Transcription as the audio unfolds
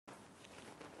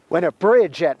When a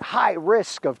bridge at high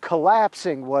risk of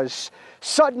collapsing was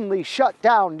suddenly shut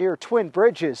down near Twin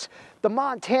Bridges, the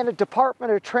Montana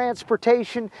Department of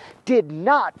Transportation did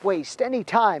not waste any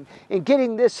time in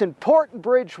getting this important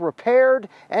bridge repaired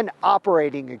and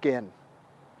operating again.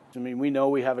 I mean, we know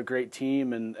we have a great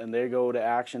team and they go to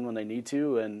action when they need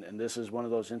to, and this is one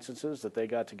of those instances that they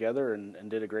got together and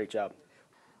did a great job.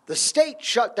 The state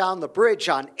shut down the bridge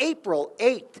on April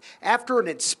 8th after an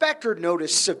inspector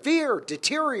noticed severe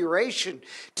deterioration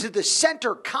to the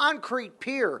center concrete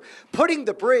pier, putting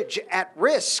the bridge at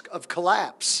risk of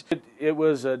collapse. It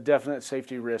was a definite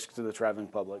safety risk to the traveling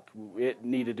public. It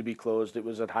needed to be closed. It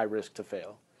was at high risk to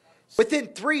fail. Within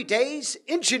 3 days,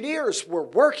 engineers were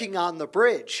working on the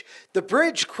bridge. The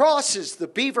bridge crosses the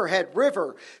Beaverhead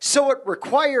River, so it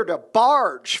required a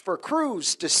barge for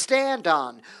crews to stand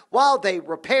on while they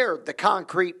repaired the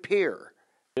concrete pier.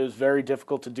 It was very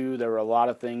difficult to do. There were a lot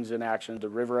of things in action. The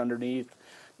river underneath,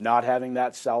 not having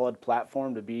that solid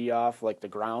platform to be off like the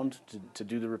ground to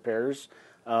do the repairs.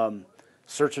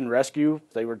 Search and rescue,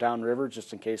 they were downriver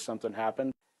just in case something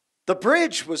happened. The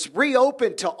bridge was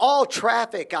reopened to all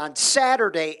traffic on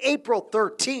Saturday, April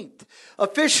 13th.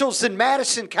 Officials in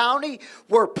Madison County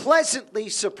were pleasantly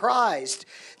surprised.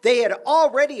 They had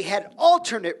already had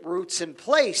alternate routes in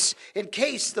place in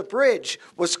case the bridge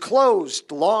was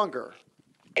closed longer.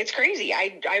 It's crazy.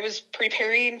 I was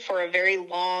preparing for a very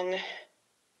long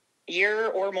year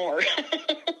or more.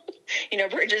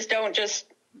 Bridges don't just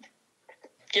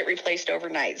get replaced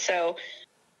overnight. So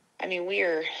I mean, we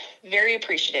are very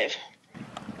appreciative.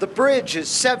 The bridge is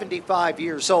 75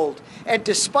 years old, and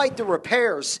despite the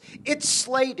repairs, it's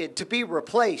slated to be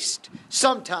replaced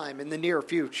sometime in the near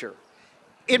future.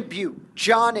 In Butte,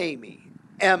 John Amy,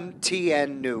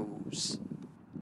 MTN News.